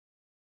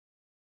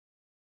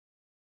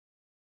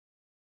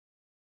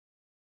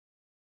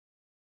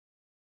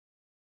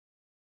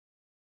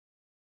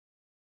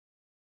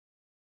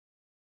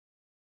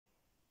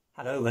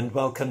Hello and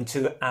welcome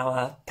to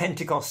our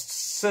Pentecost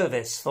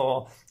service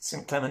for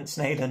St Clement's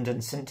Nayland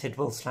and St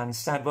Tudwal's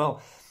Tudwal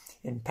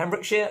in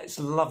Pembrokeshire. It's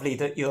lovely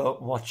that you're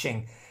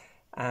watching,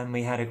 and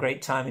we had a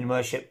great time in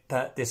worship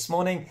this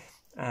morning,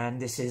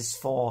 and this is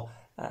for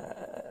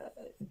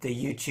the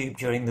YouTube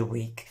during the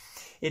week.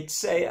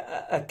 It's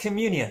a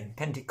communion.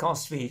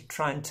 Pentecost, we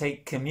try and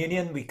take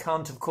communion. We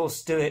can't, of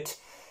course, do it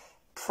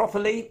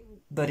properly,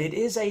 but it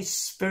is a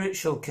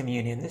spiritual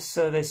communion. This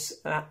service,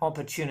 an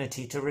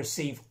opportunity to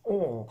receive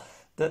all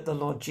that the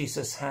Lord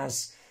Jesus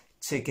has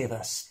to give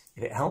us.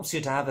 If it helps you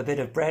to have a bit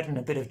of bread and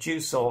a bit of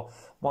juice or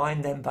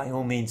wine, then by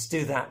all means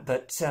do that,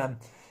 but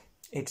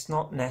it's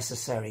not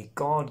necessary.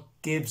 God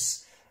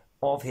gives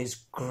of his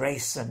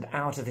grace and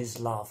out of his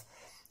love,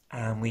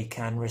 and we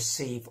can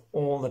receive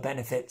all the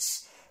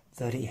benefits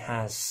that he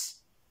has.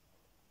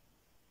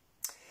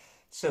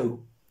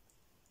 So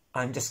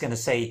I'm just going to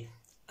say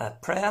a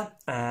prayer,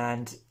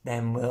 and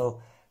then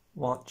we'll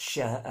watch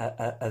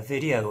a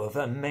video of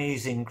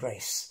amazing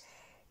grace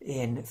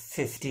in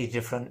 50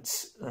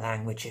 different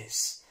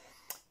languages.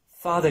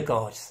 Father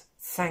God,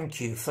 thank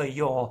you for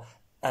your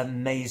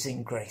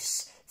amazing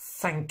grace.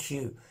 Thank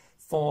you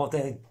for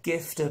the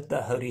gift of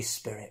the Holy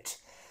Spirit.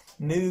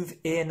 Move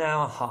in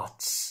our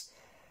hearts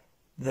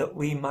that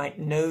we might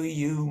know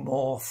you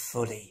more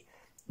fully,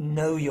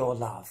 know your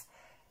love,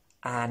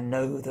 and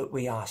know that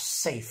we are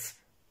safe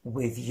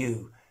with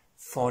you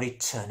for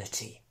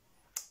eternity.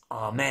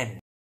 Amen.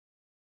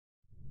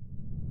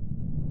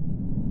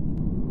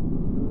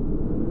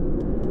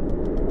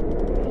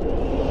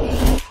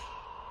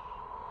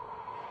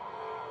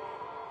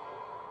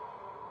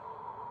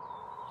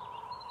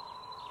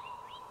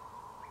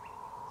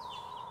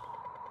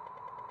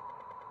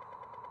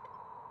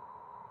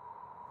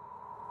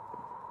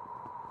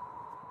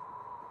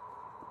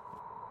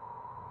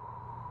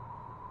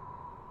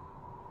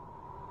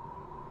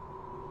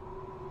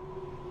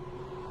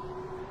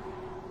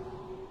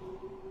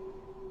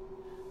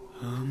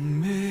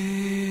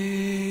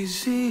 Amazing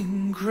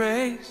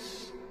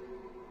grace,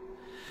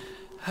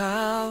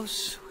 how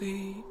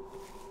sweet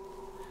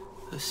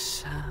the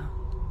sound.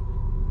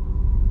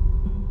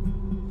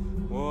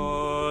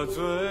 我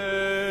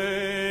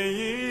最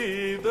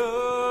意的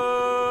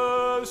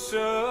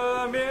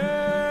赦免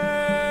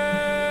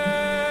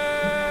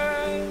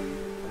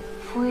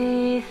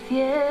Fui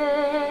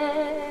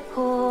ciego,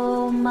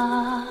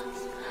 mas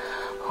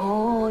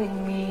hoy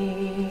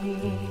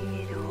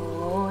miro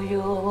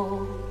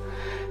yo.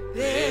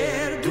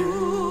 Perdutor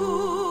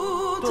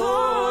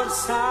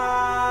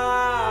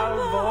salvo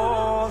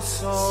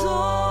soy.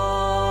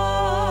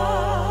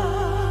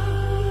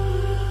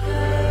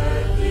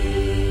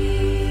 Perdida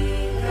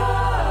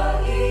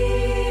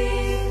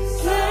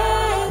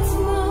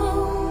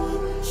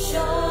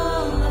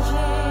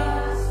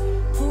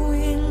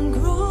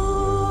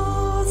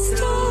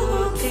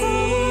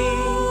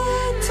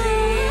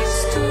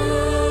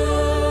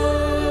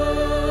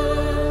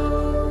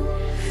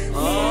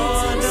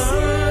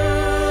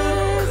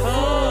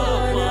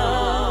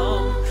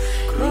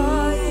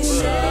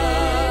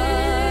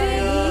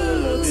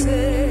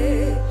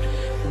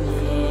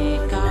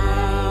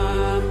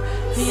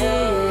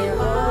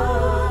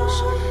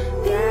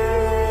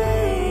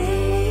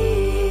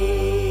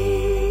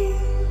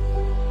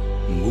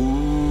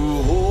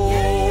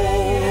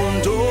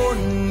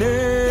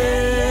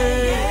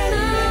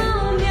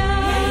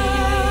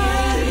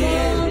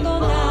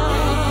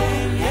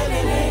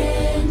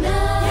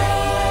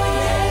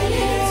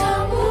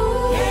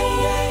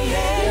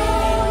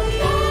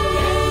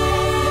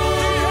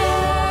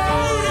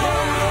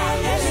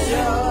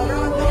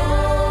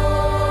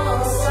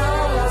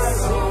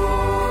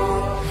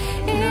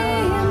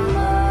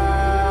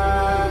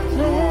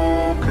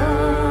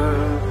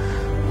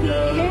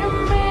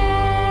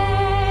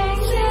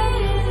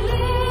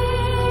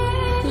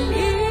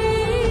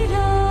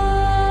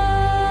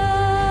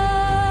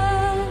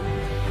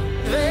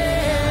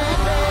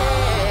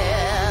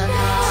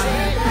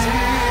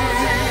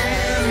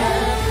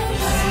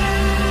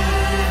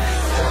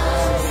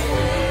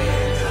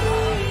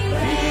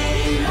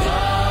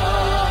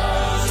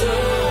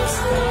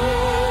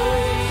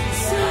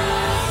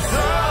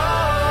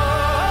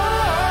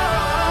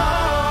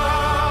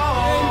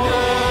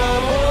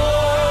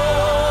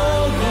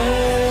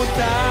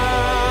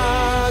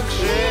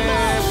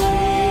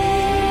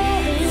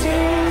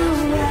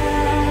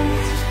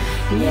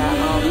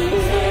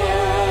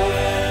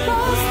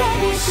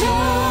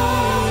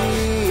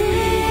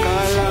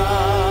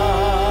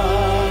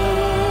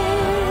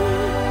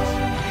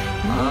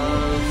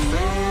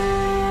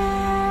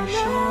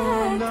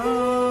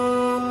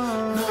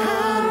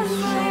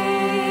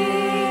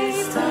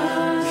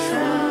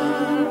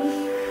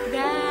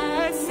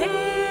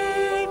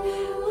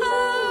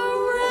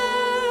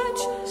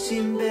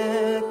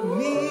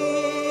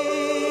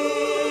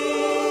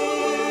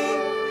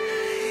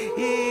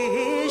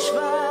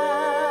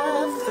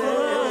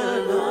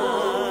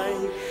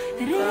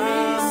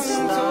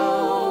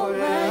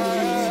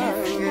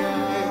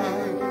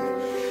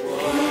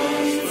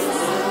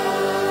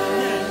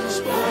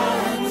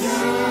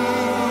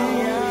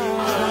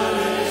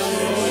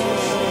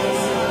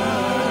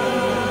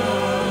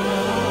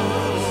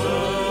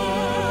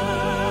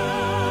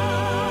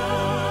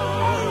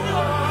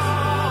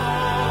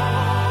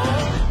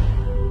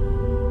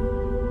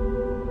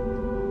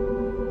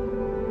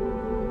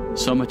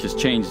So much has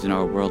changed in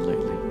our world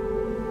lately.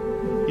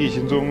 疫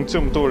情中这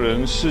么多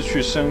人失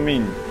去生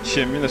命，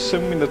显明了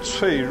生命的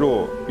脆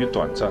弱与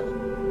短暂。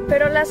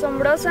Pero la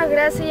asombrosa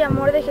gracia y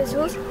amor de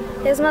Jesús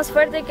es más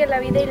fuerte que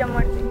la vida y la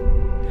muerte.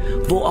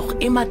 Wo auch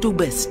immer du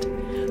bist,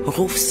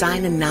 ruf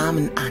seinen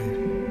Namen an.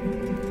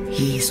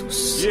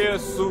 Jesus.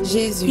 Jesus.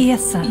 Jésus.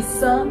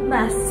 Isa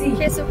Masih.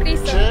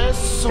 Jesucristo.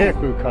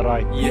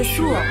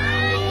 Yeshua.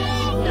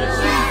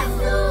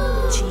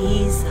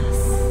 Jesus.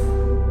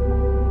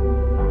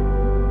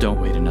 Don't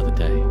wait another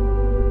day.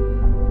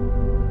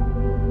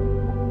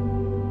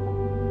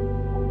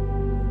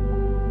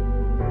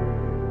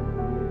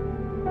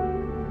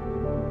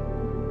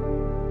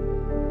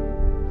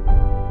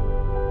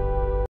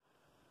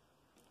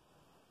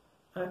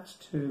 Acts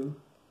 2,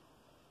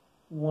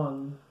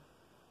 1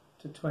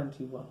 to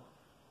 21.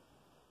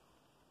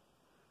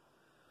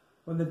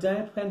 When the day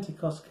of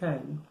Pentecost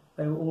came,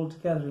 they were all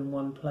together in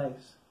one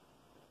place.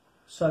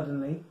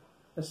 Suddenly,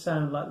 a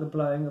sound like the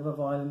blowing of a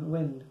violent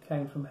wind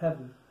came from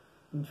heaven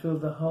and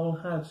filled the whole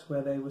house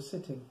where they were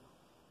sitting.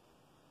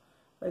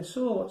 They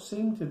saw what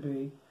seemed to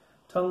be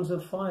tongues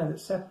of fire that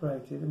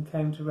separated and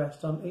came to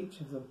rest on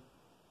each of them.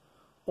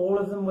 All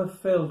of them were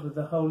filled with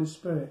the Holy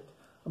Spirit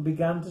and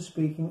began to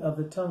speak in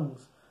other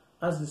tongues,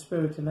 as the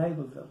Spirit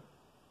enabled them.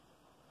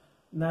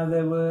 Now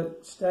they were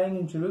staying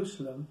in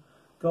Jerusalem,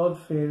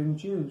 God-fearing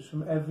Jews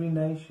from every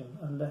nation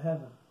under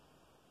heaven.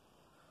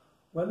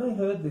 When they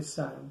heard this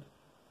sound,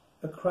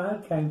 a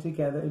crowd came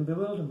together in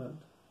bewilderment,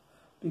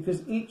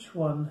 because each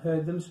one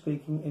heard them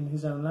speaking in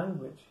his own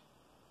language.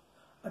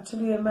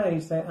 Utterly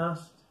amazed, they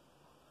asked,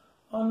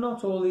 "Are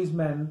not all these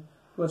men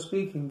who are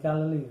speaking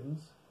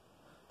Galileans?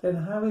 Then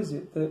how is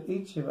it that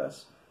each of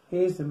us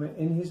hears them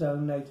in his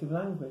own native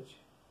language?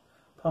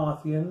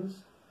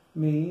 Parthians,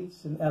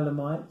 Medes and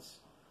Elamites,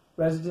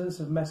 residents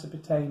of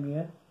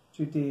Mesopotamia,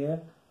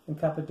 Judea and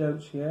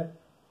Cappadocia,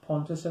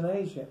 Pontus and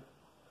Asia,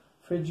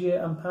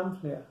 Phrygia and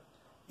Pamphylia,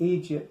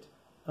 Egypt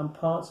and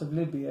parts of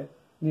Libya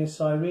near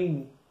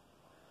Cyrene,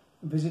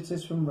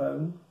 visitors from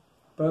Rome,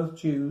 both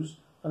Jews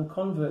and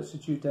converts to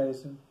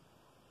Judaism,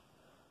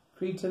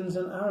 Cretans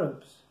and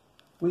Arabs,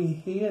 we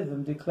hear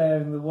them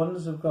declaring the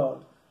wonders of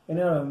God in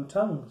our own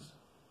tongues."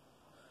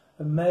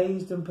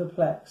 Amazed and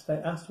perplexed,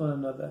 they asked one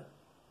another,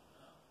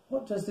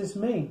 "What does this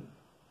mean?"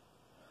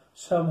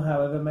 Some,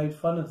 however, made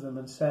fun of them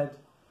and said,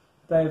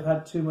 "They have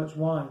had too much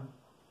wine."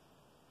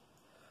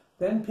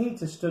 Then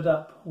Peter stood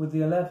up with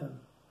the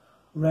 11,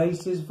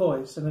 raised his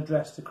voice and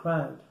addressed the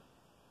crowd.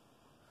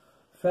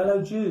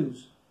 "Fellow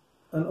Jews,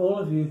 and all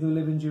of you who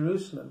live in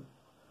Jerusalem,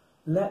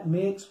 let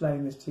me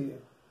explain this to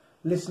you.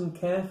 Listen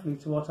carefully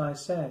to what I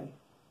say.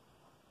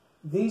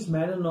 These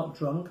men are not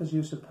drunk as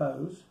you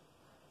suppose.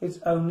 It's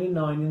only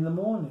 9 in the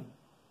morning.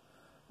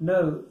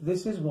 No,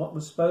 this is what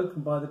was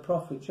spoken by the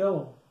prophet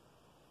Joel.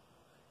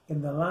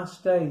 In the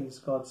last days,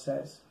 God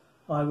says,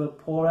 I will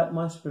pour out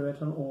my spirit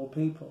on all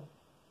people.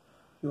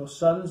 Your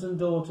sons and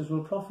daughters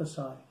will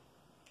prophesy.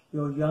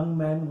 Your young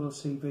men will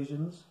see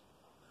visions.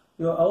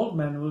 Your old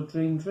men will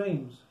dream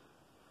dreams.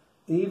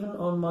 Even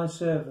on my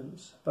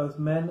servants, both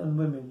men and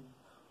women,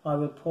 I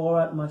will pour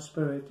out my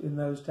spirit in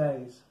those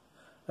days,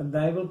 and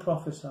they will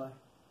prophesy.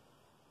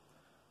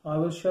 I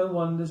will show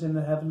wonders in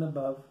the heaven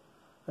above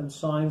and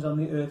signs on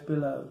the earth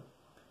below,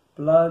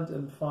 blood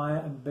and fire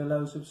and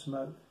billows of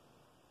smoke.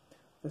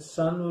 The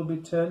sun will be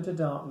turned to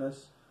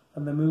darkness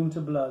and the moon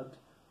to blood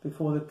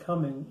before the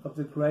coming of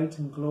the great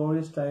and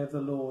glorious day of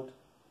the Lord.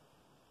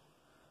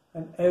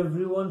 And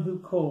everyone who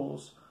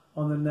calls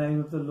on the name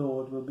of the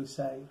Lord will be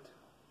saved."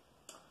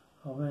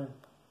 Amen.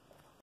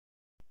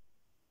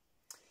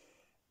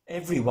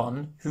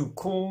 Everyone who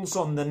calls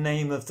on the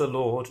name of the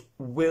Lord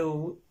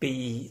will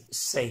be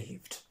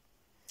saved.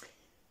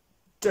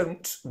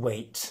 Don't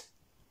wait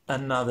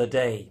another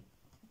day.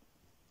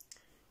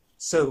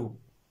 So,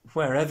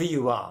 wherever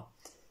you are,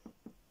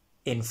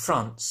 in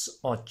France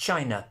or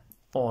China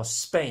or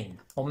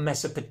Spain or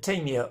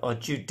Mesopotamia or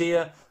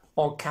Judea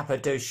or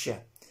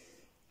Cappadocia,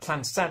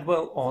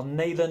 Llanstadwell or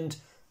Nayland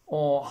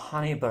or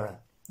Honeyborough,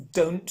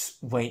 don't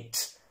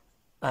wait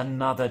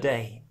another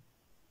day.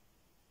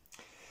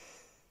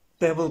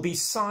 There will be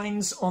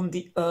signs on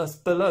the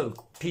earth below.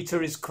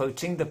 Peter is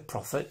quoting the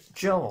prophet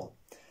Joel.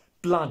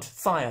 Blood,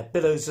 fire,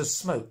 billows of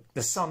smoke,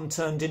 the sun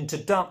turned into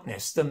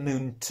darkness, the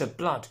moon to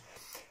blood.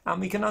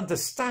 And we can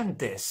understand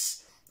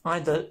this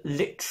either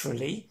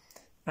literally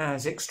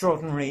as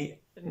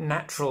extraordinary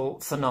natural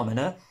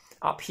phenomena,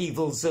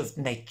 upheavals of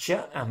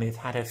nature, and we've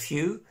had a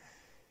few,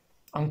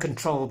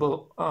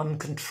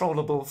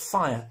 uncontrollable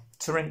fire,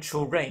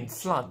 torrential rain,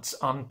 floods,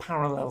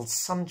 unparalleled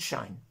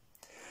sunshine.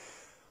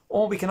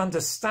 Or we can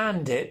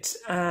understand it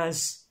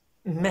as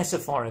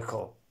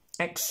metaphorical,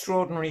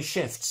 extraordinary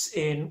shifts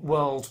in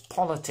world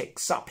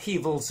politics,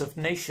 upheavals of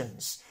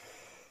nations.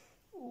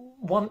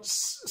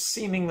 Once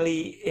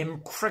seemingly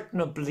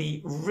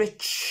impregnably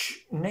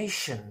rich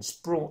nations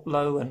brought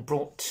low and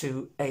brought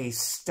to a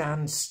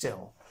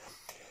standstill.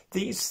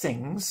 These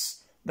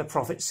things, the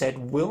prophet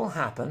said, will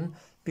happen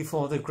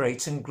before the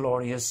great and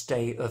glorious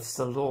day of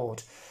the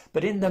Lord.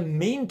 But in the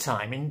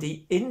meantime, in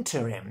the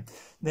interim,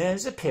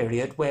 there's a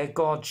period where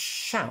God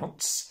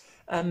shouts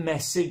a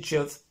message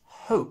of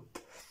hope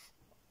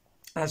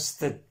as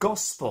the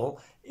gospel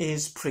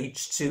is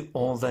preached to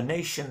all the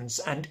nations,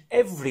 and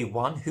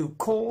everyone who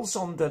calls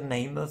on the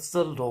name of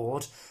the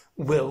Lord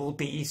will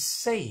be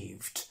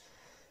saved.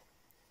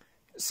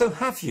 So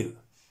have you?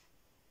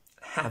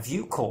 Have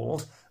you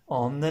called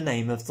on the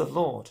name of the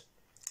Lord?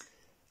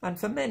 And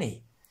for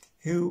many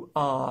who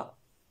are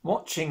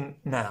watching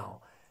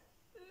now,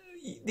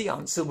 the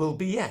answer will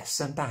be yes,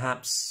 and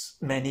perhaps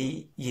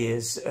many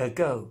years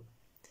ago.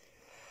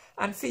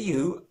 And for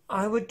you,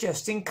 I would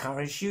just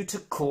encourage you to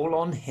call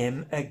on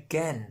him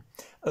again.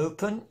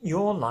 Open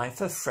your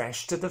life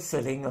afresh to the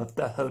filling of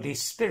the Holy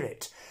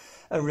Spirit,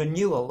 a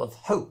renewal of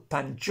hope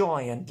and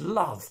joy and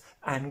love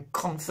and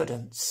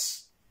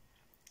confidence.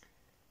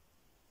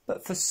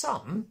 But for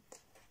some,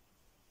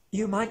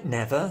 you might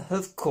never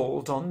have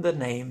called on the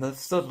name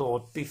of the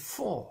Lord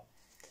before.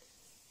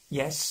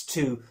 Yes,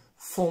 to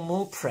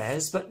formal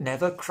prayers, but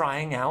never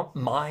crying out,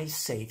 my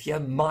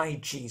Saviour, my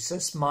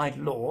Jesus, my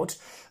Lord,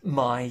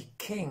 my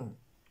King.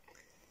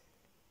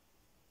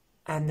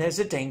 And there's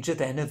a danger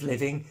then of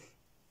living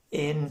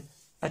in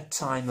a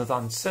time of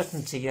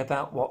uncertainty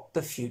about what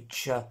the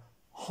future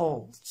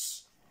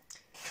holds.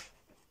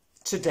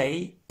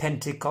 Today,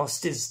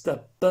 Pentecost is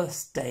the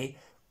birthday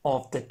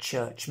of the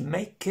church.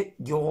 Make it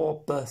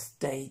your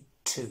birthday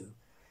too.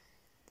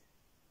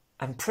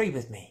 And pray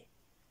with me.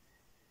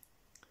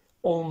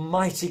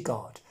 Almighty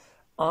God,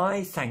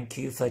 I thank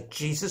you for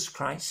Jesus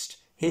Christ,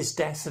 his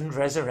death and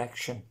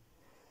resurrection.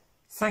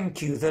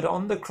 Thank you that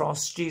on the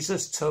cross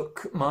Jesus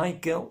took my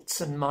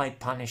guilt and my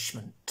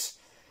punishment.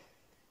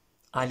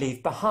 I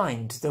leave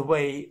behind the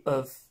way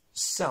of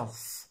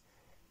self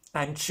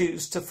and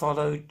choose to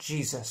follow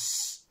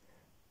Jesus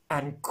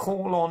and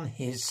call on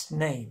his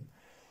name,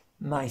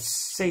 my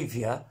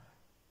Saviour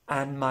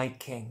and my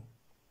King.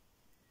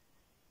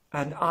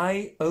 And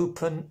I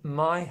open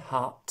my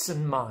heart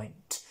and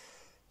mind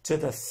to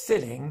the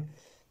filling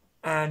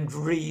and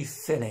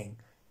refilling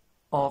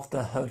of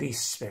the Holy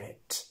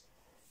Spirit.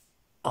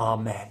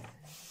 Amen.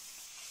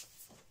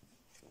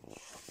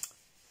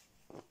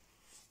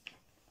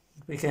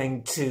 We're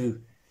going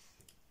to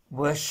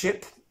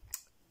worship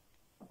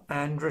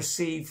and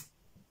receive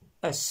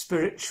a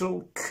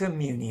spiritual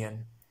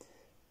communion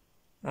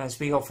as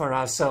we offer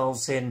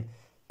ourselves in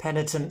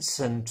penitence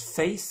and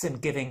faith and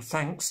giving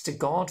thanks to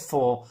God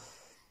for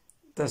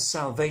the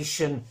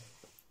salvation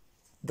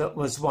that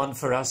was won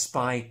for us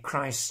by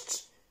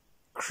Christ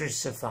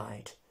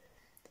crucified.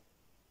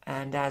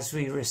 And as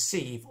we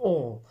receive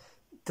all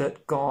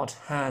that God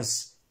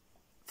has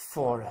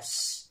for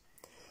us.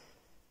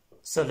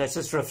 So let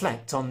us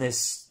reflect on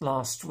this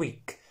last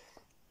week,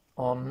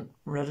 on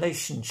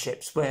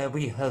relationships where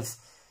we have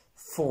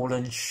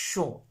fallen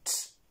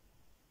short,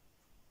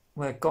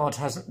 where God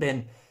hasn't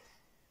been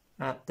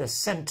at the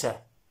centre,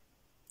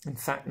 in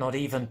fact not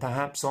even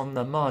perhaps on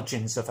the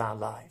margins of our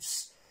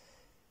lives,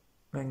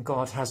 when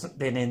God hasn't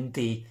been in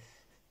the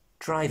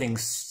driving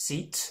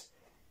seat,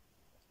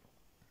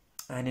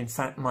 and in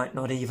fact might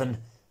not even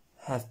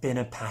have been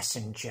a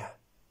passenger.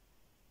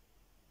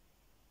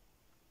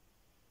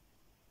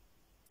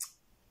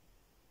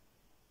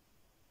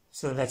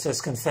 So let us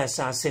confess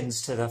our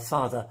sins to the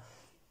Father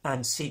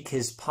and seek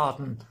his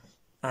pardon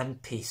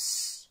and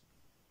peace.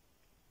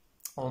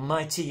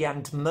 Almighty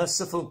and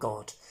merciful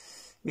God,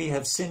 we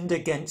have sinned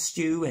against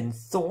you in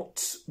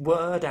thought,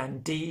 word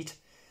and deed.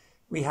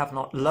 We have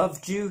not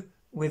loved you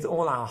with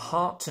all our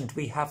heart, and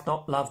we have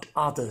not loved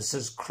others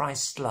as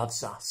Christ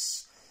loves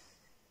us.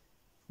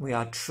 We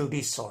are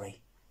truly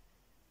sorry.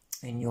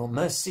 In your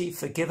mercy,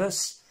 forgive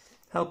us.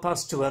 Help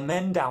us to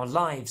amend our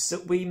lives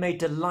that we may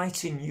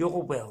delight in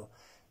your will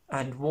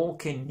and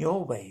walk in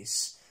your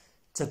ways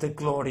to the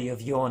glory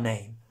of your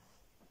name.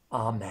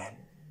 Amen.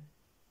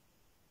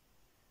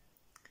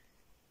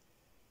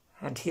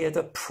 And hear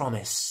the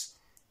promise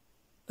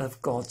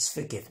of God's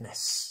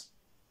forgiveness.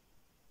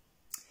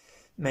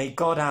 May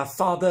God our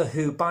Father,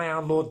 who by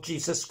our Lord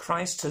Jesus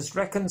Christ has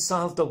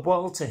reconciled the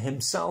world to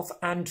himself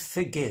and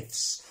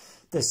forgives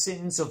the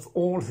sins of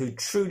all who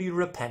truly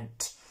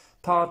repent,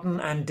 pardon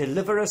and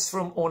deliver us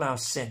from all our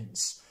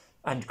sins,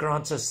 and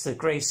grant us the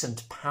grace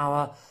and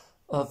power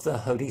of the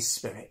Holy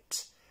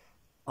Spirit.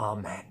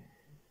 Amen.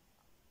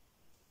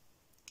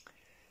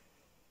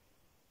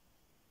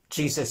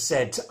 Jesus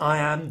said, I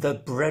am the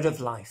bread of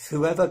life.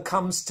 Whoever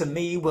comes to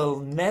me will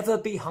never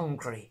be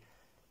hungry,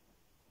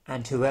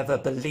 and whoever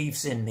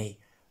believes in me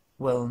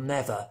will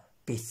never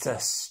be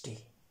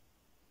thirsty.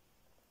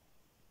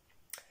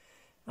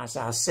 As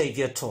our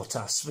Saviour taught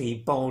us, we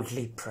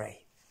boldly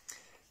pray.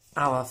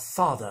 Our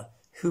Father,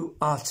 who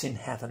art in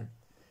heaven,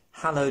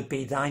 hallowed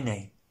be thy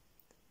name.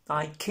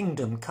 Thy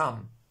kingdom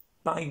come,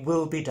 thy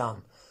will be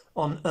done,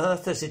 on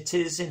earth as it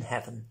is in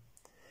heaven.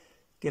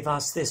 Give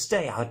us this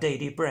day our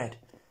daily bread,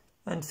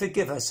 and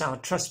forgive us our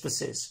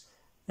trespasses,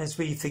 as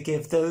we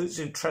forgive those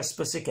who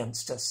trespass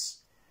against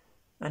us.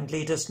 And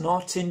lead us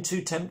not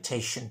into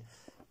temptation,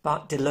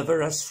 but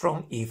deliver us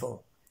from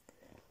evil.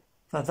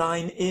 For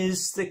thine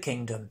is the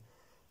kingdom,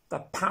 the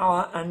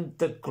power and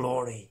the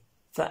glory,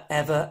 for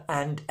ever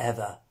and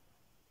ever.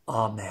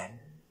 Amen.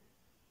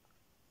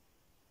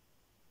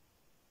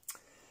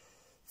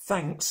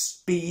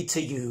 Thanks be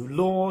to you,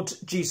 Lord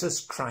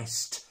Jesus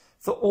Christ,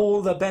 for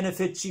all the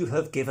benefits you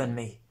have given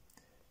me,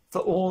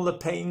 for all the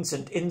pains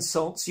and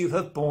insults you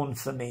have borne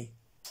for me.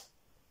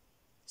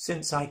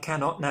 Since I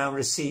cannot now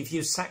receive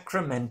you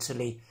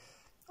sacramentally,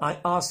 I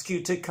ask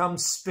you to come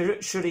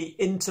spiritually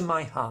into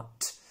my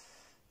heart,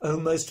 O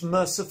most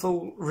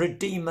merciful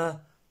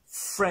Redeemer,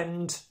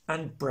 friend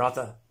and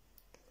brother.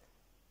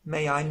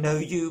 May I know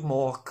you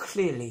more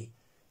clearly,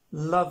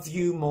 love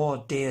you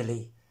more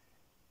dearly,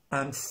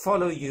 and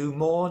follow you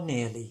more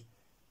nearly,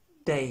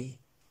 day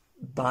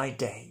by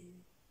day.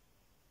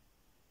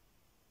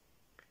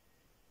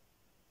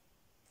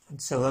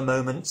 And so a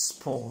moment's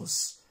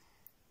pause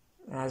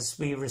as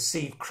we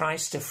receive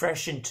Christ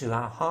afresh into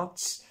our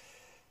hearts.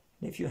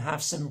 And if you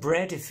have some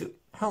bread, if it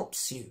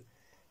helps you,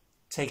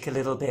 take a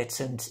little bit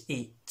and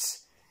eat.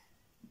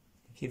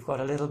 If you've got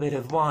a little bit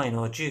of wine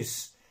or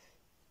juice,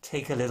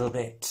 take a little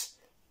bit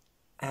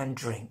and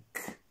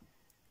drink.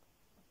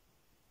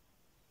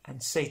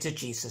 And say to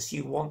Jesus,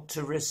 you want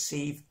to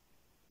receive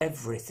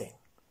everything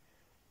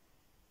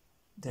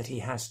that he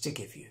has to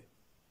give you.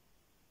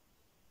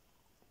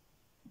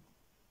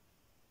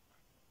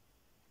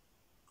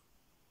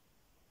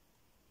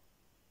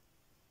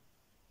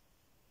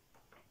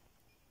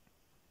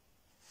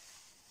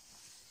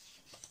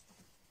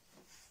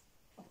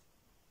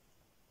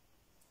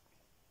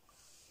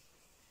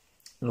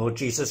 Lord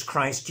Jesus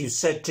Christ, you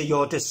said to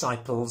your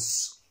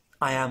disciples,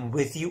 I am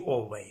with you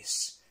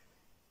always.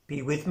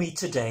 Be with me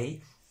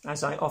today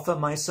as I offer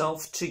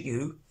myself to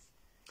you.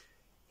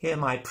 Hear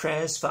my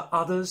prayers for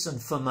others and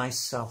for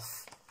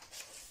myself,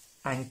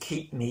 and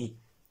keep me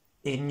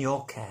in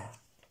your care.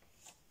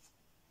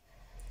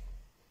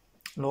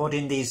 Lord,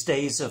 in these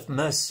days of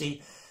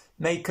mercy,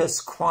 make us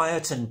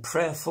quiet and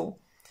prayerful.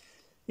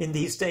 In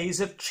these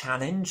days of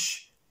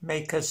challenge,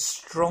 make us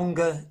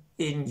stronger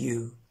in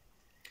you.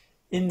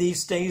 In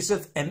these days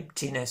of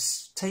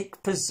emptiness,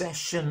 take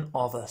possession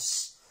of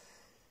us.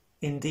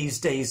 In these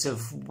days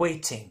of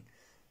waiting,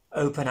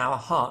 open our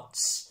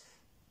hearts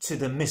to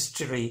the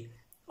mystery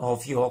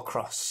of your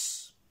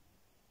cross.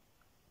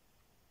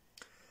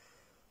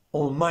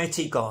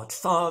 Almighty God,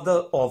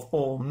 Father of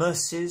all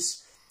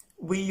mercies,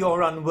 we,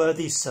 your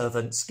unworthy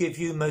servants, give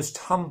you most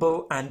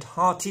humble and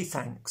hearty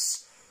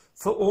thanks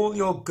for all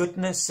your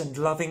goodness and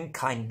loving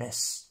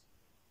kindness.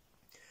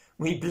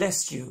 We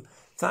bless you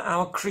for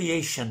our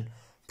creation,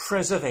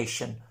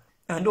 preservation,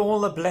 and all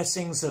the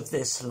blessings of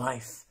this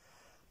life,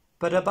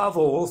 but above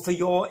all for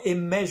your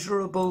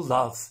immeasurable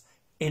love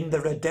in the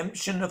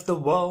redemption of the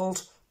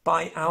world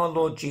by our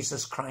Lord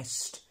Jesus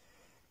Christ,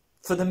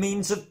 for the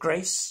means of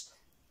grace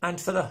and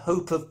for the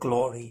hope of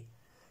glory.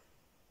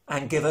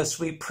 And give us,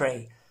 we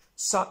pray,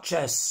 such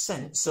a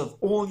sense of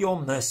all your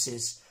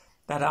mercies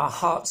that our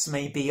hearts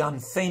may be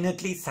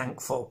unfeignedly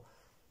thankful,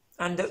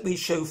 and that we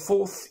show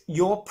forth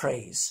your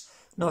praise,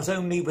 not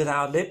only with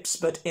our lips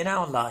but in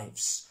our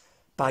lives,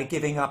 by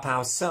giving up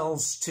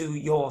ourselves to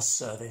your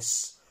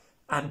service,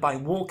 and by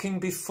walking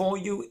before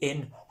you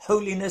in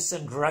holiness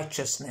and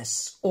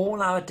righteousness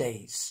all our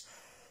days,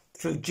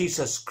 through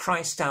Jesus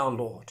Christ our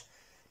Lord,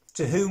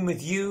 to whom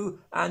with you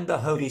and the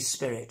Holy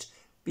Spirit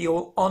be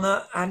all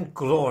honour and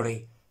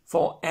glory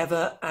for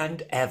ever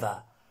and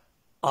ever.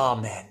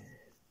 Amen.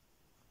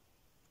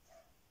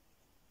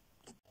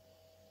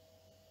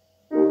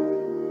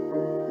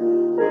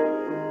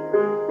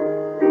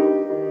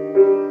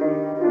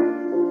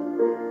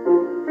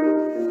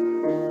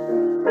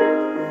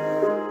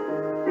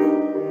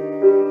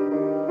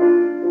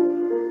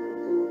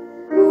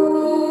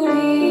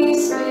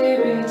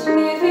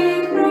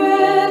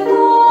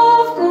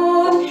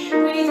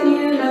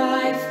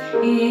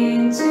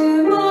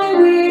 Into my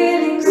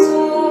willing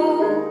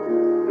soul,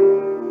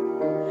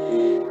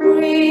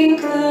 bring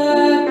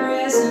the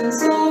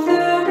presence of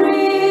the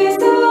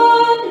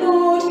risen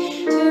Lord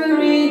to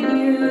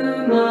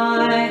renew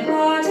my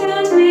heart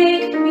and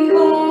make me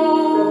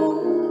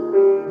whole.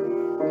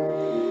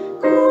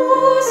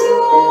 Cause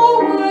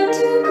your word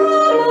to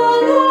come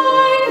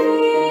alive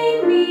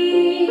in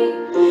me,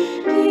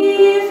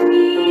 give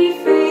me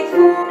faith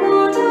for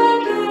what I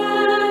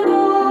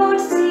cannot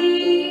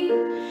see.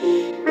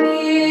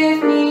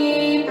 Give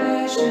me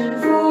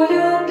passion for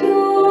your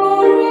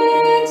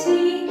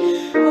purity.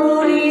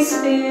 Holy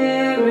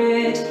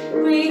Spirit,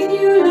 breathe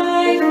new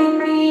life in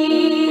me.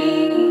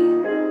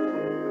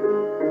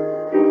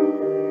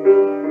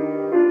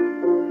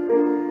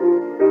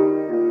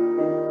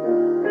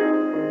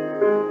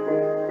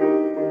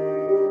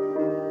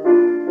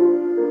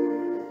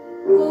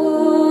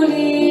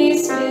 Holy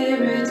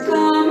Spirit,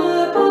 come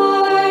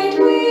abide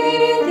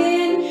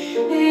within.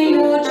 May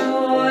your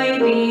joy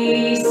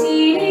be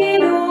seen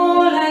in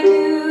all I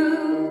do.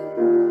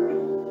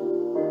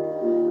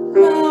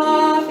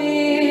 Love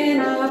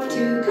enough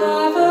to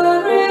cover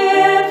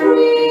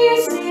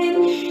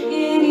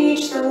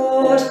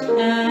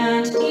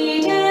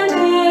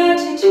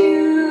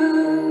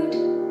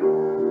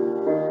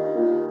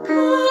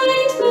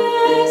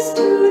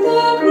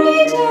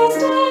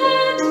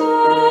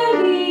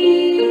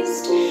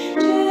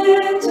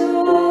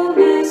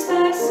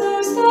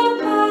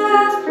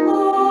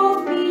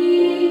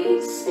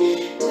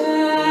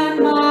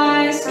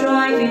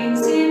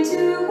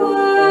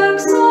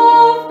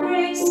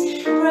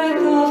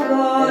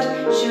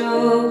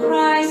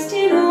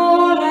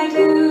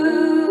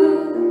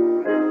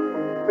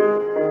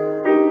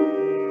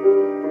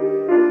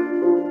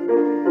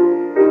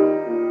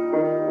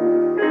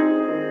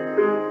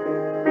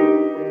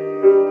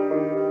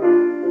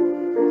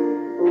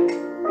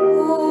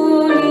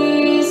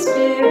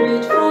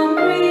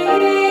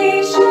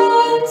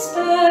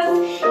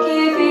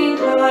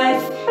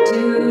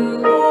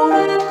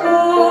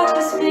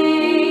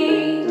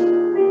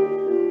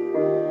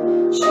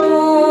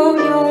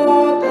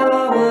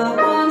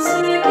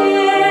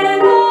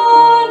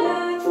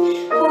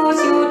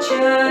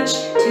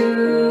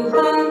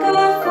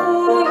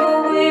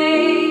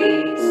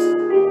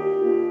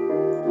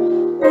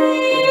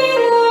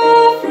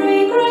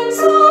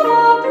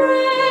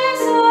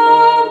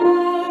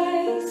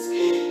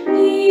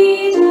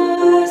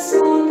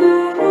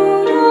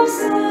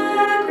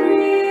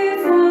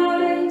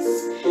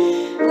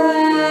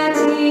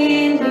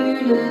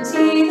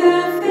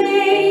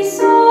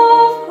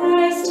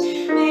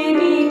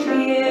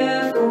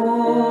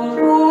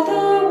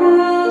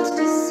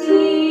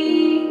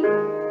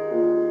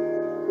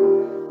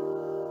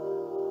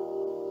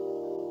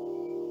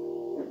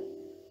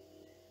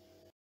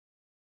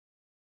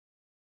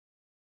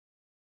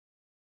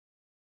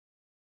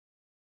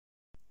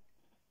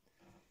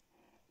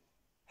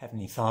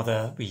Heavenly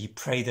Father, we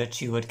pray that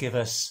you would give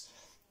us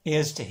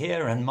ears to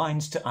hear and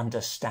minds to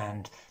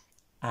understand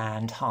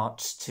and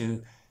hearts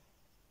to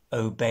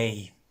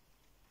obey.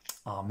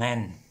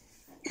 Amen.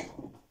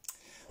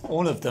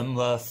 All of them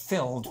were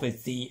filled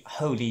with the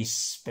Holy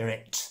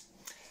Spirit.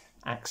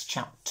 Acts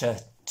chapter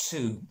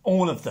 2.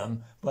 All of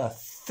them were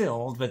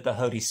filled with the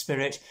Holy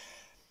Spirit,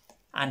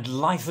 and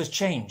life was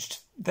changed.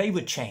 They were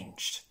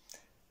changed,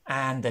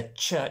 and the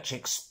church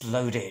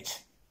exploded.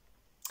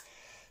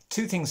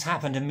 Two things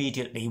happened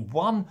immediately.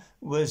 One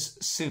was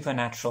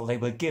supernatural. They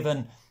were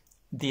given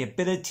the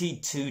ability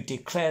to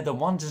declare the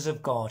wonders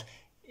of God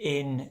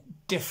in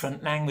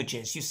different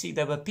languages. You see,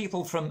 there were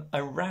people from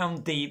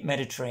around the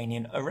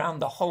Mediterranean, around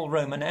the whole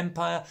Roman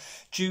Empire,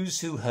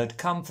 Jews who had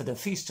come for the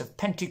Feast of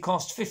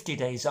Pentecost 50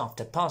 days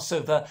after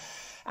Passover,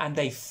 and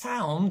they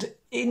found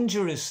in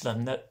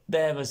Jerusalem that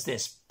there was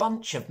this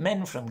bunch of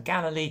men from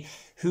Galilee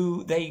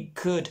who they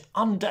could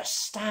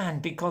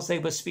understand because they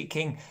were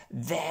speaking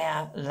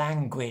their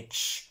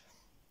language.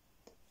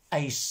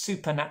 A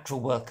supernatural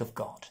work of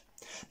God.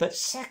 But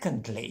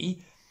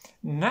secondly,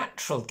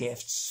 natural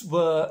gifts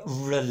were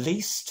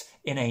released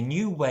in a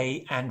new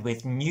way and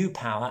with new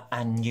power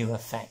and new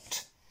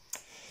effect.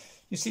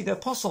 You see, the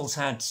apostles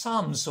had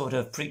some sort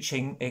of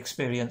preaching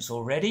experience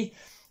already,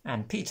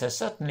 and Peter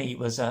certainly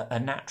was a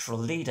natural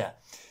leader.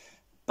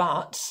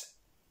 But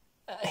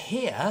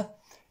here,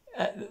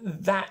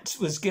 that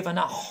was given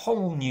a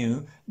whole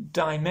new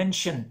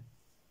dimension.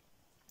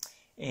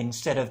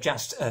 Instead of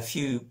just a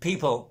few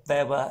people,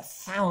 there were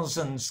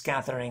thousands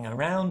gathering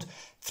around.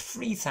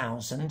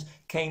 3,000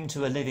 came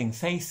to a living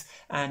faith,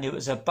 and it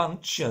was a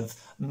bunch of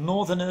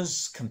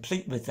northerners,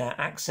 complete with their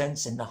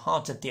accents, in the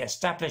heart of the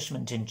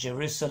establishment in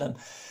Jerusalem,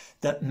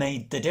 that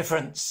made the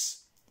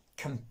difference.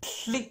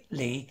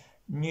 Completely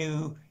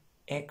new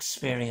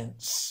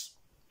experience.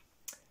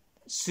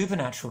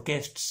 Supernatural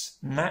gifts,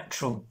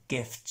 natural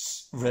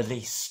gifts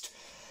released.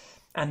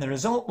 And the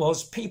result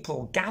was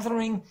people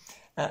gathering,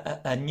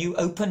 a new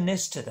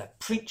openness to the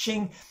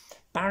preaching,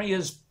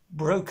 barriers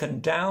broken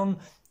down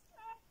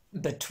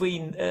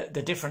between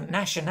the different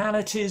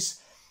nationalities,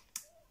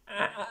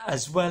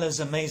 as well as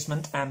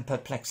amazement and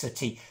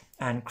perplexity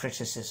and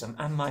criticism.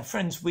 And my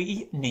friends,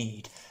 we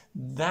need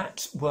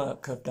that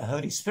work of the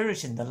Holy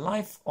Spirit in the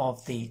life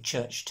of the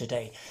church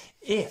today,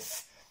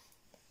 if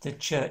the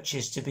church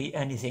is to be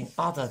anything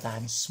other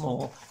than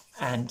small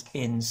and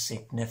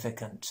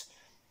insignificant.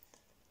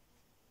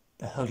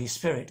 The Holy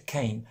Spirit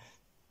came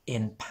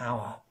in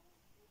power.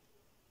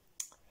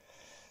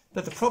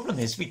 But the problem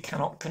is we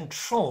cannot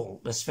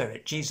control the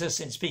Spirit. Jesus,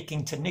 in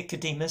speaking to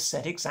Nicodemus,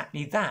 said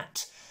exactly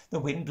that. The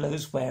wind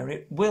blows where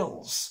it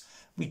wills.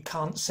 We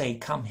can't say,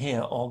 come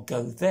here or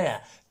go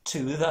there,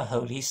 to the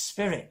Holy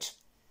Spirit.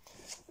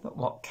 But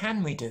what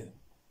can we do?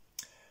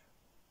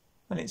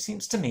 Well, it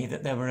seems to me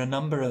that there were a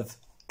number of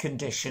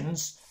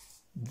conditions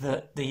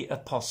that the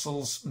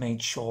apostles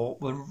made sure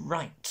were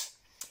right.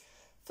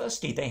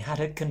 Firstly, they had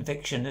a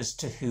conviction as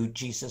to who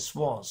Jesus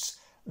was,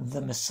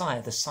 the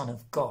Messiah, the Son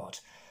of God,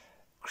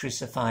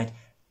 crucified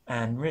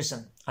and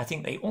risen. I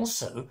think they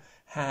also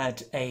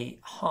had a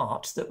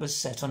heart that was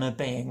set on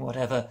obeying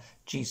whatever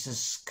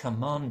Jesus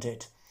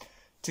commanded,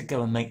 to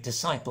go and make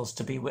disciples,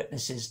 to be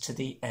witnesses to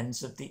the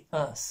ends of the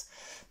earth.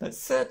 But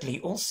thirdly,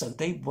 also,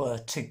 they were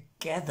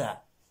together.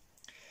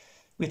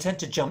 We tend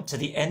to jump to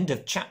the end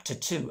of chapter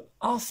 2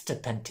 after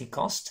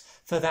Pentecost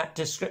for that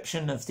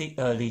description of the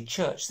early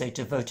church. They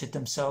devoted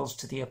themselves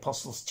to the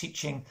apostles'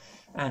 teaching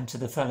and to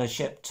the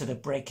fellowship, to the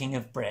breaking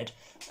of bread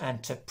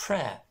and to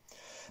prayer.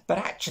 But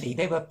actually,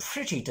 they were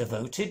pretty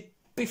devoted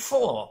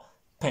before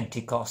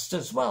Pentecost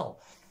as well.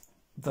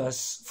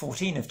 Verse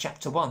 14 of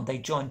chapter 1, they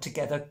joined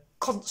together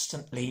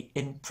constantly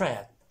in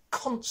prayer,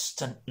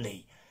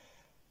 constantly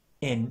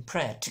in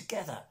prayer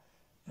together.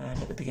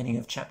 And at the beginning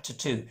of chapter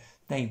 2,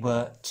 they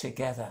were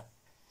together.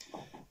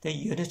 The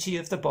unity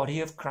of the body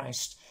of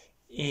Christ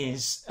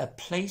is a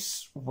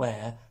place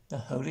where the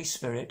Holy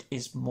Spirit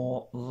is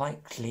more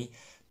likely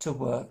to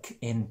work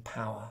in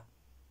power.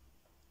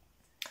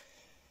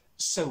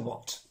 So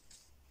what?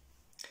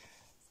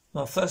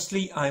 Well,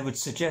 firstly, I would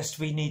suggest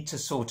we need to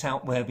sort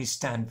out where we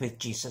stand with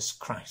Jesus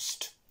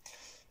Christ.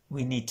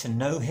 We need to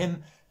know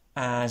him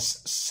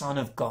as Son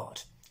of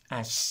God,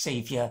 as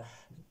Saviour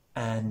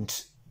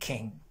and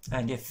King.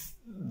 And if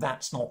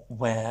that's not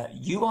where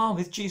you are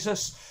with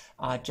Jesus,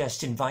 I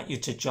just invite you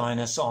to join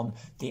us on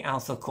the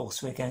Alpha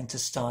course we're going to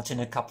start in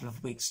a couple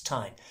of weeks'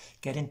 time.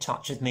 Get in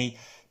touch with me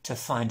to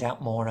find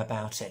out more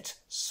about it.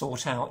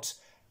 Sort out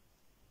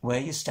where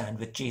you stand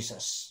with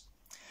Jesus.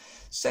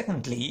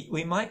 Secondly,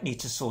 we might need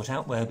to sort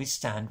out where we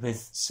stand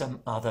with some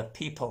other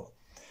people.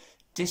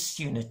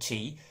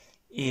 Disunity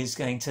is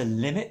going to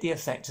limit the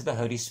effect of the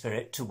Holy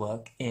Spirit to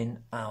work in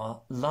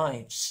our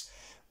lives.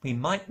 We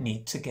might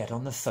need to get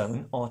on the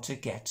phone or to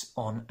get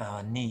on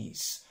our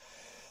knees.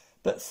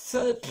 But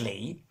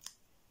thirdly,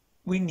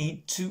 we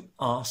need to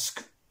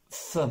ask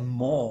for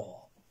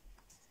more.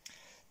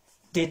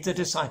 Did the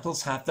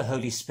disciples have the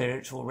Holy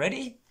Spirit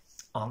already?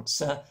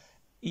 Answer,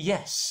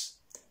 yes.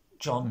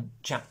 John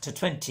chapter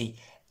 20,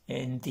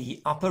 In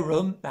the upper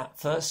room, that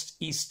first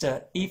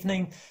Easter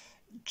evening,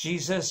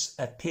 Jesus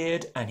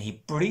appeared and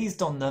he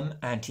breathed on them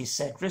and he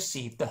said,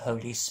 "Receive the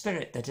Holy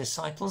Spirit." The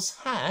disciples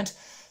had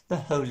the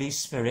Holy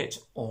Spirit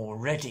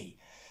already.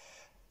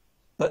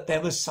 But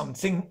there was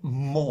something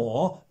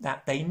more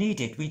that they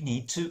needed. We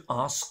need to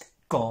ask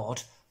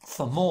God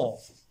for more.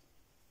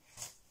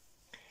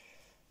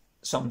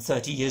 Some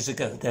 30 years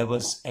ago, there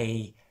was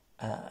a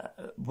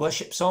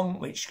worship song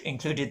which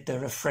included the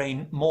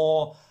refrain,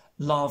 "More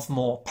love,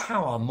 more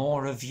power,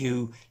 more of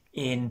you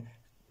in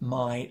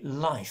my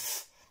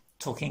life,"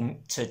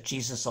 talking to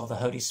Jesus or the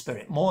Holy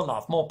Spirit. More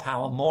love, more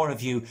power, more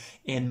of you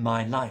in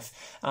my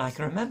life. And I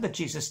can remember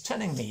Jesus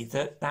telling me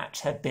that that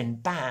had been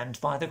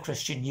banned by the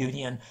Christian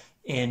Union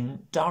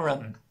in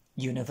Durham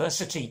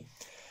University.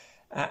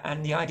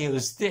 And the idea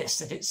was this,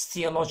 that it's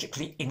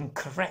theologically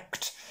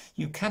incorrect.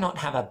 You cannot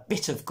have a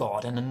bit of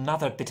God and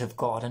another bit of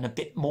God and a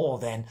bit more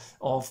then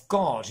of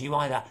God. You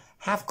either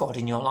have God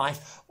in your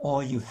life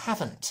or you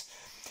haven't.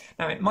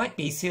 Now, it might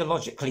be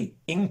theologically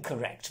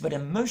incorrect, but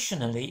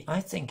emotionally,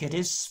 I think it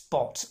is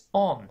spot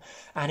on.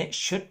 And it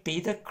should be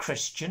the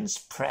Christian's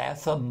prayer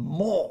for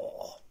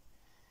more.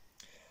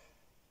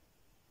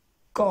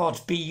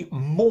 God, be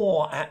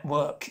more at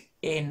work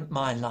in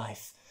my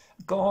life.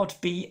 God,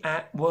 be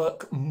at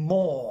work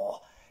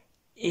more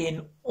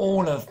in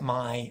all of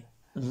my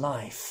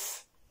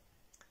life.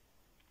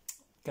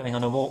 Going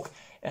on a walk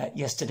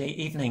yesterday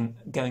evening,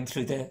 going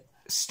through the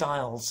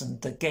stiles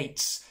and the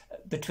gates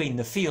between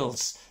the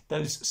fields,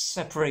 those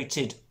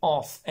separated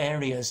off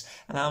areas.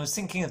 And I was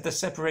thinking of the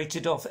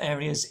separated off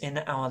areas in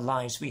our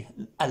lives. We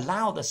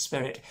allow the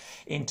Spirit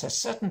into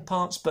certain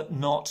parts, but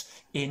not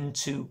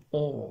into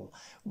all.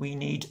 We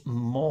need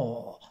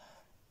more.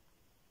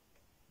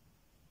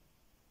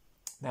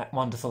 That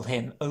wonderful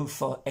hymn, "Oh,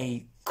 for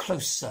a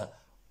closer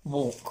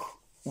walk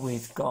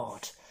with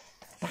God."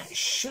 That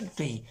should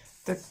be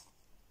the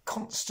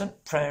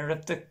constant prayer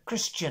of the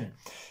Christian.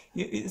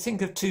 You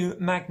think of two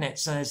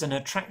magnets, and there's an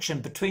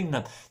attraction between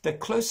them. The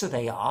closer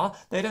they are,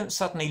 they don't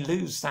suddenly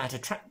lose that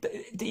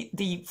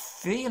the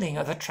feeling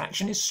of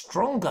attraction is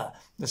stronger.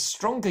 The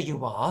stronger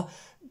you are,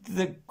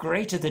 the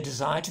greater the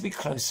desire to be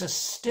closer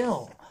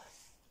still.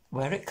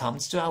 Where it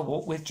comes to our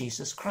walk with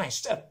Jesus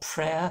Christ, a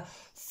prayer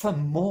for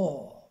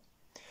more.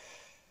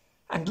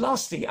 And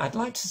lastly, I'd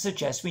like to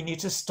suggest we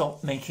need to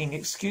stop making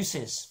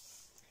excuses.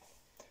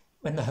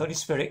 When the Holy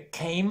Spirit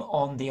came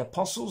on the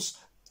apostles,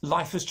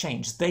 life was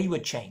changed. They were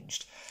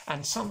changed.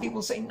 And some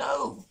people say,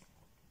 "No,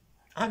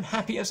 I'm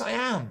happy as I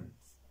am."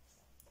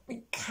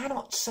 We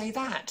cannot say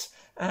that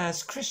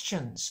as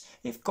Christians.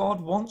 If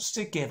God wants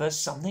to give us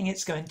something,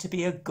 it's going to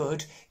be a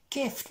good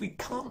gift. We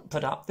can't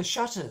put up the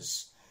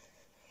shutters.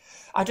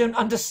 "I don't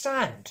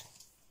understand."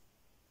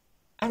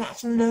 And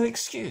that's no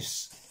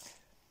excuse.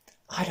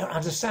 "I don't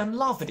understand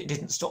love, but it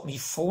didn't stop me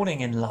falling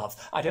in love.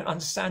 I don't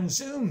understand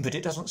Zoom, but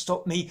it doesn't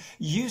stop me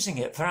using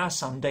it for our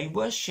Sunday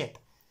worship.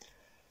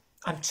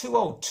 I'm too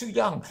old, too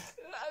young.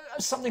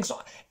 Something's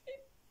not..."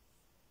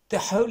 The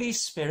Holy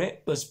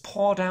Spirit was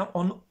poured out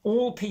on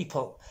all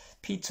people.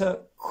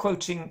 Peter,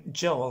 quoting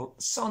Joel,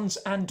 sons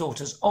and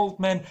daughters, old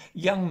men,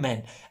 young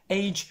men,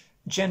 age,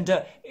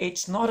 gender,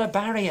 it's not a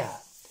barrier.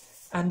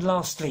 And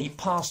lastly,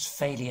 past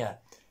failure.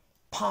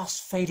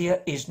 Past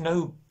failure is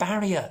no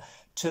barrier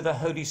to the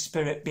Holy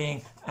Spirit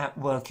being at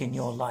work in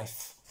your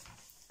life.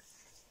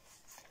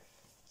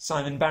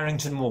 Simon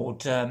Barrington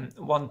Ward,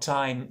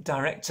 one-time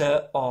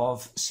director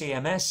of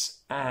CMS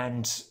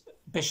and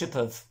Bishop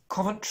of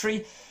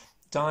Coventry,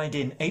 died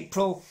in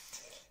April.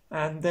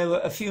 And there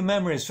were a few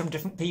memories from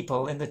different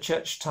people in the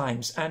Church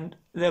Times. And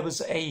there was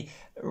a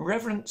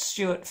Reverend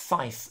Stuart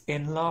Fife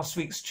in last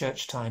week's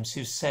Church Times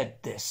who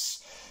said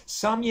this: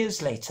 "Some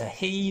years later,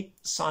 he,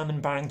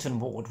 Simon Barrington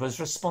Ward, was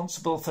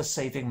responsible for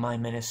saving my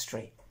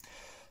ministry.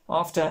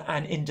 After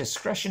an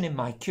indiscretion in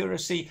my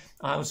curacy,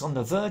 I was on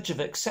the verge of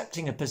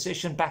accepting a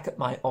position back at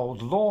my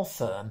old law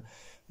firm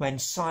when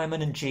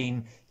Simon and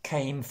Jean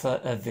came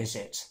for a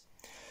visit.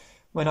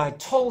 When I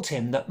told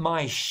him that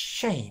my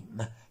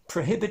shame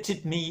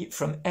prohibited me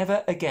from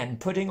ever again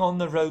putting on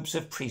the robes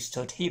of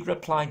priesthood, he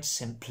replied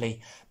simply,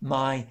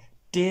 'My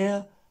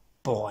dear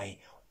boy,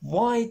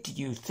 why do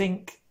you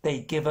think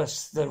they give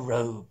us the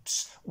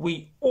robes?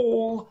 We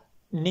all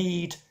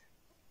need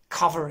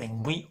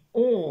covering. We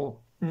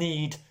all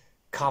need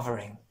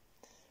covering.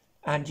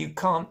 And you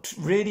can't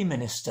really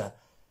minister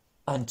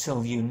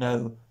until you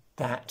know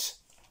that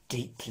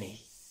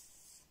deeply.'"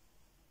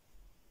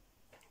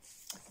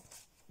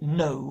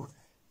 No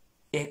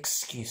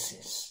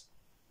excuses.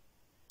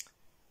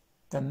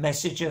 The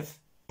message of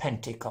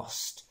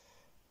Pentecost.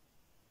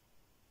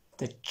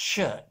 The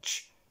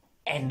church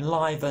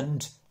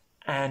enlivened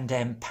and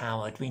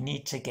empowered. We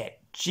need to get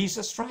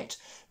Jesus right.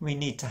 We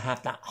need to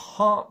have that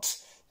heart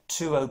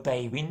to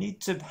obey. We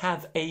need to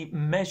have a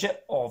measure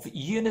of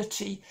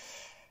unity.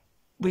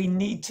 We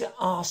need to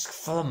ask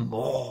for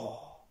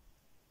more.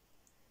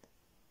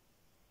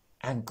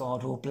 And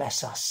God will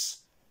bless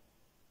us.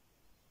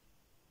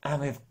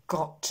 And we've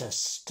got to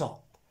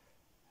stop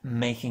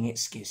making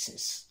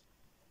excuses.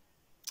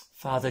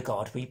 Father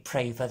God, we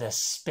pray for the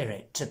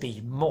Spirit to be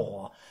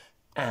more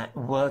at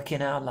work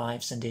in our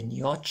lives and in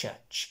your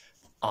church.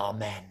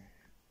 Amen.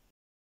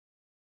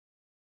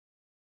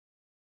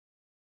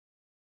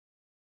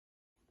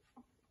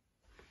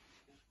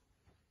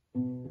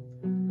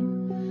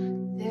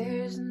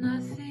 There's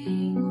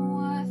nothing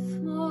worth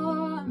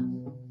more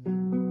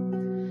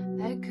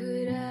that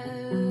could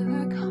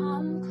ever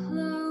come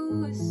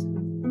close.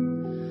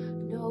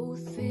 No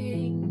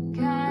thing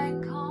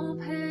can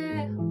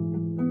compare.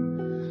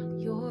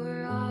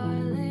 You're our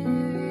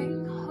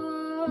living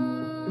hope.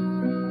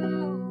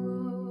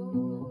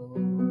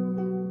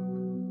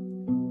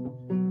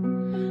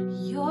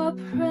 Your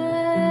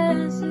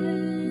presence,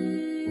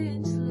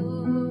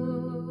 Lord.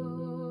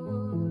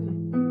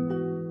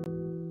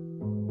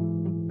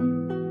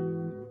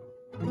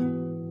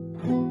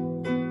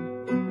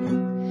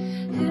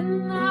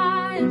 And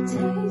I've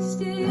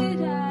tasted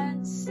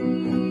and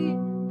seen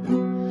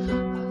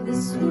of the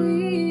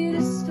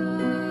sweetest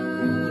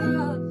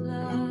of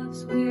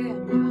loves, where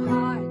my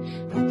heart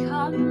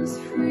becomes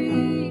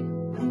free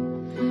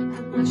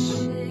and my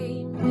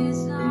shame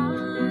is undone.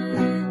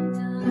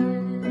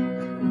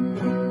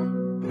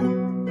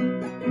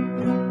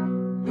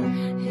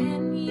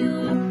 In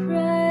your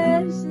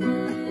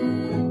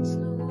presence,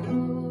 Lord.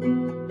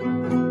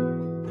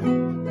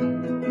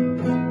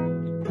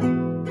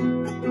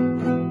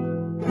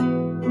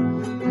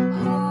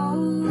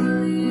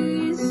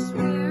 Holy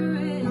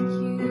Spirit,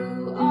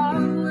 you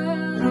are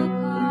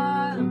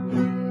welcome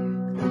here.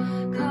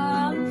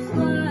 Come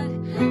flood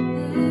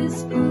this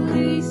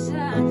place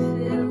and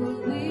fill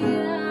the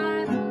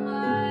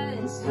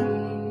atmosphere.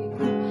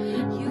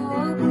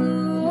 Your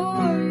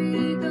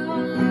glory,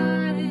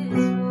 God,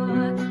 is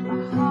what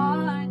our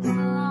hearts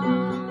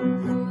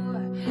long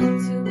for,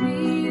 to be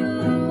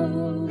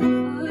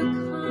overcome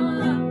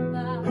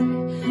by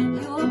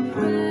your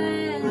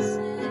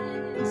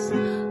presence,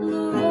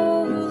 Lord.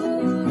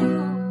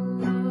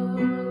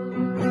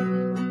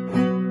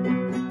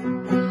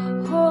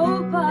 Oh,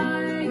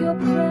 by your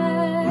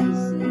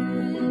presence,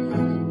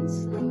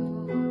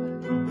 Lord.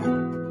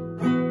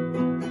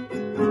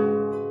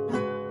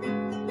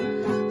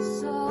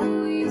 So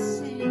we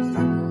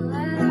sing,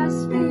 let us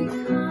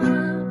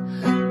become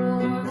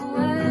more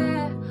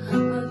aware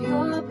of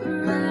your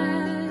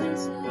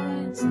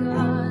presence,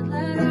 God.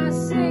 Let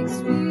us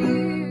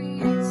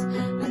experience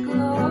the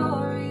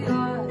glory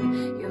of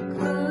your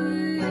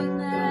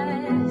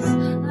goodness.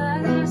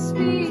 Let us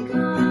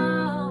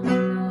become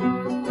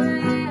more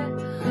aware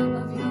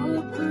of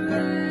your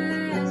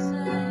presence.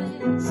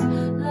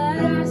 Let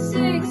us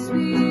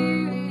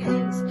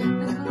experience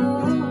the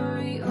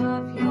glory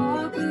of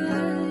your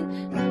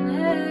goodness,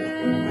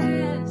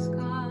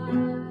 God.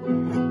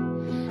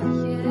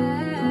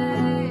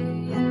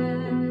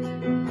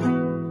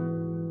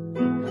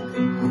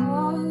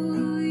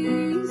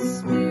 Holy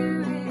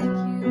Spirit,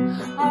 you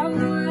are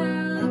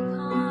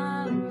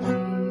welcome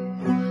here.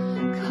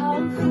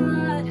 Come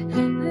flood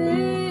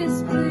this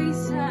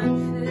place and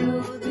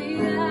fill the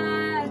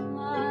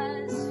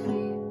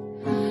atmosphere.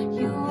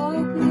 Your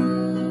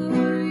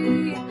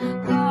glory,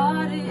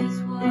 God, is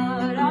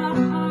what our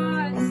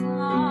hearts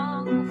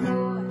long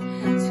for,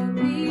 to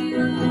be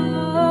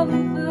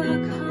overcome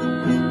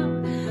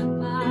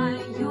by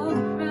your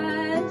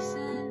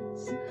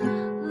presence,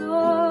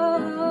 Lord.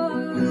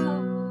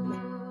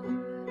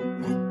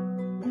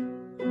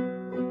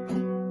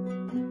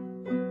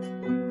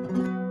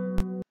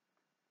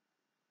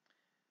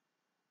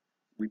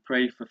 We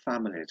pray for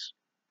families.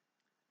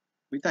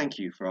 We thank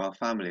you for our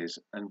families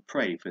and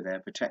pray for their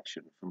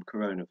protection from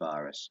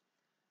coronavirus,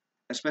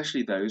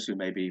 especially those who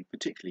may be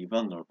particularly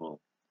vulnerable.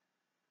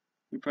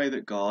 We pray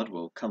that God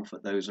will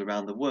comfort those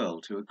around the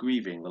world who are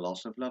grieving the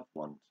loss of loved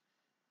ones,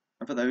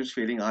 and for those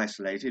feeling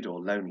isolated or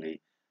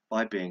lonely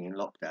by being in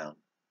lockdown.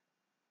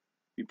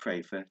 We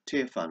pray for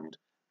Tear Fund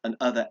and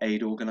other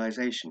aid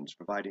organisations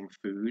providing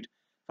food,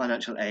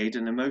 financial aid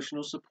and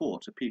emotional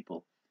support to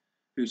people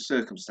whose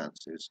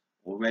circumstances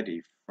are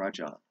already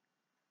fragile.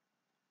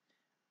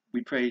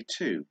 We pray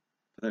too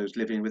for those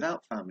living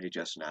without family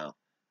just now,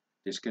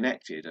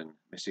 disconnected and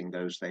missing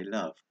those they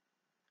love.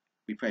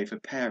 We pray for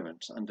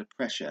parents under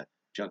pressure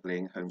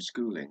juggling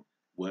homeschooling,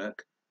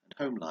 work and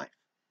home life.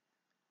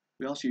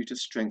 We ask you to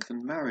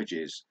strengthen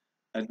marriages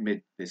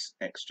amid this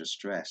extra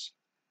stress.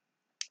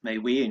 May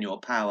we, in your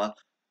power,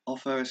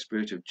 offer a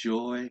spirit of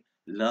joy,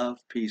 love,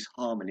 peace,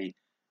 harmony,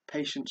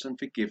 patience and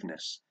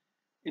forgiveness.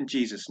 In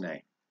Jesus'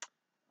 name,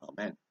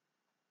 Amen.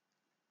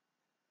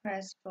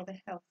 Prayers for the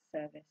health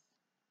service.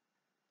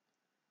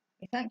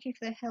 We thank you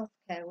for the health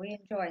care we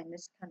enjoy in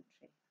this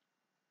country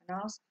and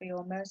ask for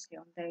your mercy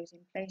on those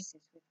in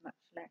places with much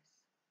less.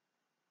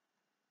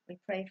 We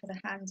pray for the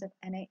hands of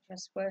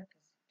NHS workers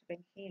to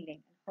bring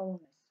healing and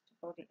wholeness to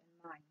body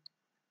and mind.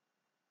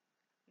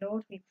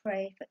 Lord, we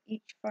pray for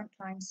each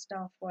frontline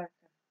staff worker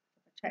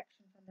for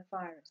protection from the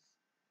virus,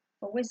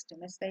 for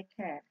wisdom as they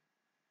care,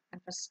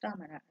 and for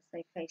stamina as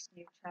they face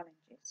new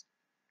challenges.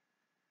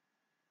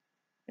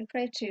 We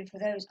pray too for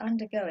those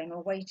undergoing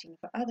or waiting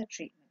for other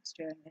treatments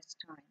during this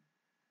time.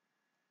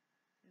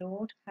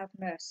 Lord, have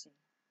mercy.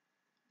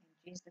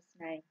 In Jesus'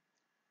 name,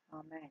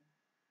 amen.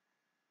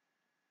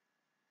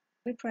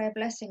 We pray a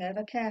blessing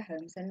over care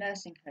homes and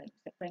nursing homes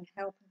that bring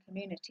help and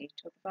community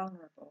to the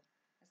vulnerable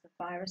as the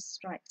virus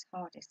strikes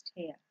hardest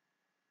here.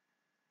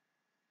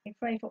 We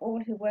pray for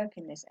all who work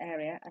in this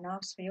area and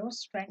ask for your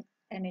strength,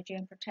 energy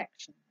and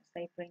protection as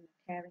they bring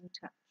a caring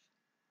touch.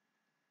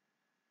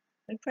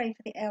 We pray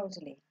for the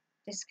elderly,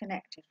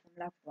 disconnected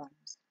from loved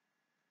ones.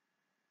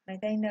 May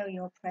they know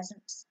your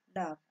presence,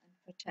 love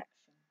and protection.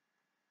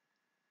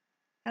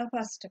 Help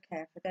us to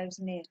care for those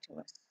near to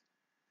us.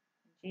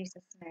 In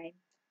Jesus' name,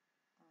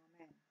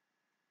 amen.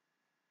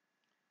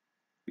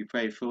 We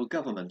pray for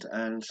government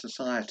and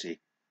society.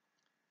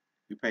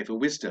 We pray for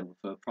wisdom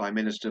for Prime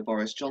Minister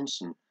Boris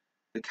Johnson,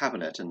 the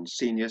Cabinet and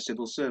senior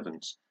civil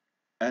servants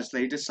as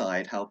they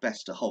decide how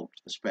best to halt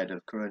the spread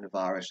of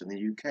coronavirus in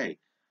the UK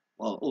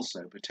while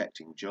also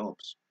protecting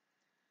jobs.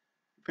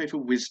 We pray for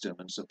wisdom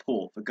and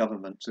support for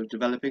governments of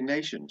developing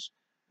nations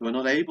who are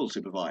not able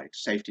to provide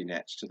safety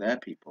nets to their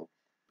people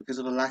because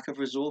of a lack of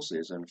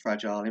resources and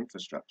fragile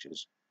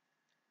infrastructures.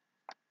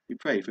 We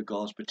pray for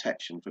God's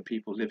protection for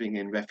people living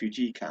in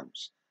refugee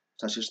camps,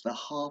 such as the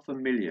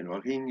 500,000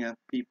 Rohingya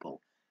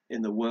people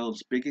in the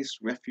world's biggest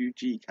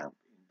refugee camp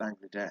in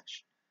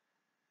Bangladesh.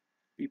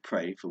 We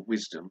pray for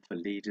wisdom for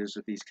leaders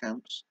of these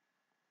camps.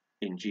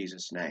 In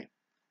Jesus' name,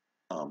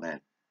 amen.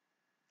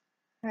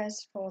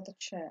 Prayers for the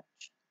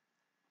Church.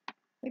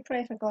 We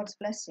pray for God's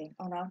blessing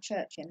on our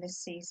church in this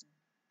season,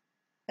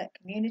 that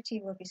community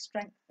will be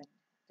strengthened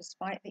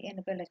despite the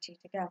inability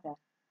to gather,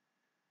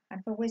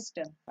 and for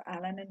wisdom for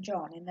Alan and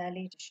John in their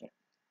leadership.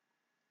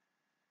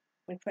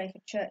 We pray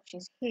for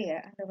churches here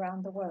and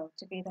around the world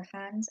to be the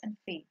hands and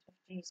feet of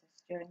Jesus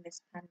during this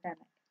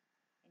pandemic,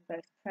 in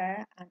both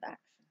prayer and action.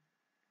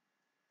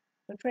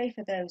 We pray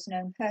for those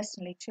known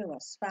personally to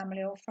us,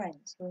 family or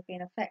friends, who have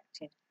been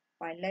affected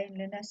by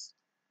loneliness,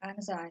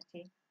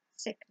 anxiety,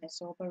 sickness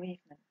or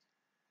bereavement.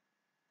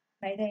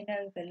 May they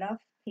know the love,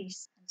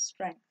 peace and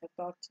strength of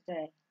God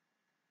today.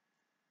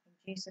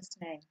 In Jesus'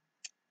 name,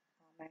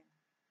 amen.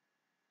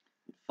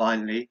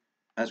 Finally,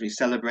 as we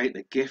celebrate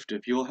the gift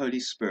of your Holy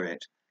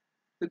Spirit,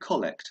 the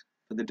collect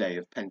for the day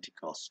of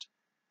Pentecost.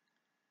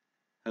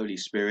 Holy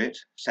Spirit,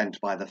 sent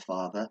by the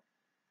Father,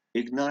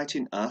 ignite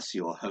in us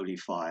your holy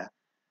fire,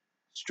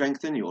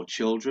 strengthen your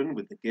children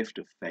with the gift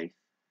of faith,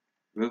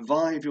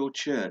 revive your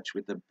church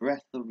with the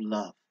breath of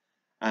love,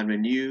 and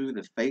renew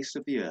the face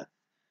of the earth,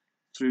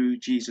 through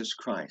Jesus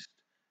Christ,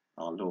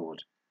 our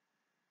Lord.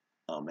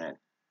 Amen.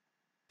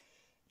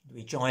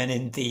 We join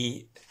in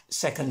the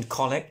second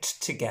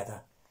collect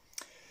together.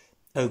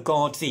 O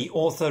God, the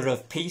author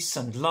of peace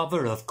and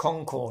lover of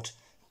concord,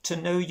 to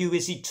know you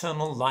is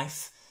eternal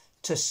life,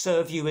 to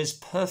serve you is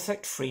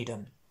perfect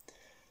freedom.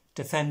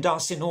 Defend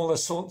us in all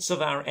assaults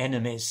of our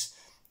enemies,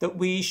 that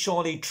we,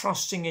 surely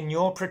trusting in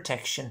your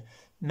protection,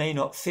 may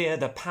not fear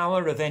the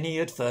power of any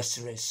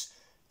adversaries.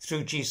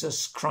 Through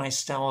Jesus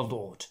Christ our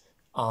Lord.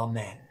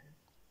 Amen.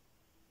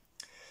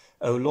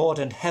 O Lord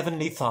and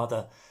Heavenly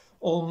Father,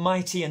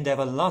 Almighty and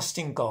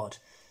everlasting God,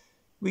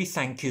 we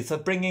thank you for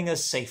bringing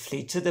us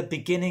safely to the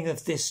beginning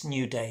of this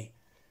new day.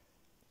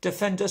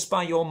 Defend us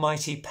by your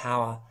mighty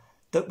power,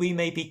 that we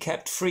may be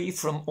kept free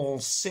from all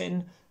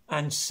sin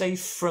and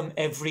safe from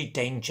every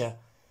danger,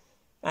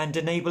 and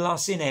enable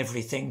us in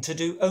everything to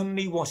do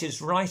only what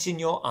is right in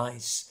your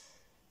eyes,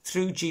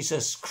 through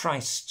Jesus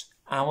Christ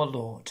our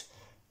Lord.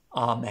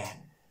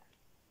 Amen.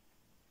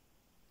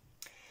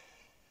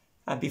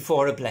 And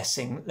before a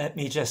blessing, let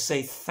me just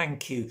say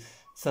thank you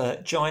for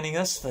joining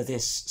us for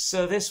this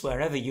service,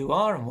 wherever you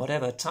are and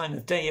whatever time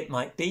of day it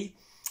might be.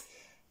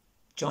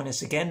 Join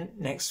us again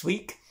next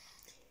week.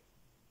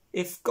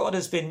 If God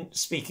has been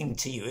speaking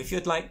to you, if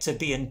you'd like to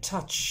be in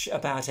touch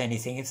about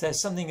anything, if there's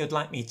something you'd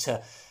like me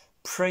to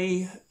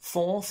pray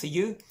for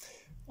you,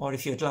 or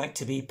if you'd like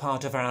to be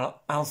part of our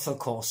Alpha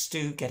course,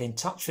 do get in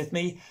touch with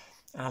me,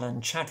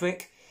 Alan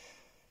Chadwick,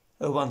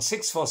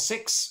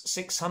 01646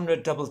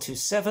 600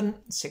 227,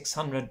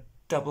 600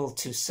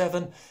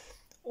 227,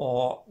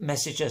 or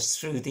message us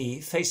through the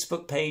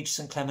Facebook page,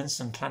 St Clement's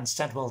and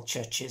Llanstadwell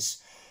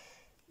Churches.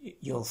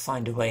 You'll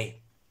find a way.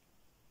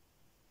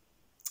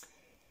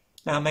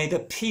 Now may the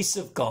peace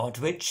of God,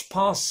 which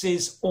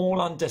passes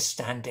all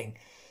understanding,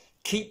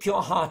 keep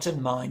your heart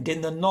and mind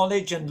in the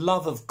knowledge and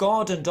love of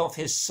God and of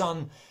his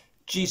Son,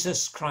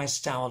 Jesus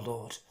Christ our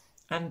Lord,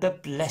 and the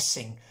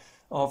blessing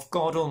of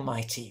God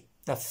Almighty,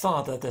 the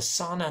Father, the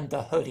Son, and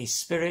the Holy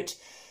Spirit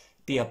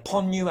be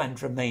upon you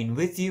and remain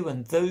with you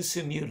and those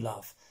whom you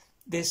love,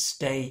 this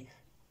day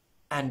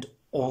and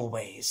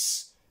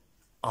always.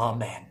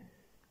 Amen.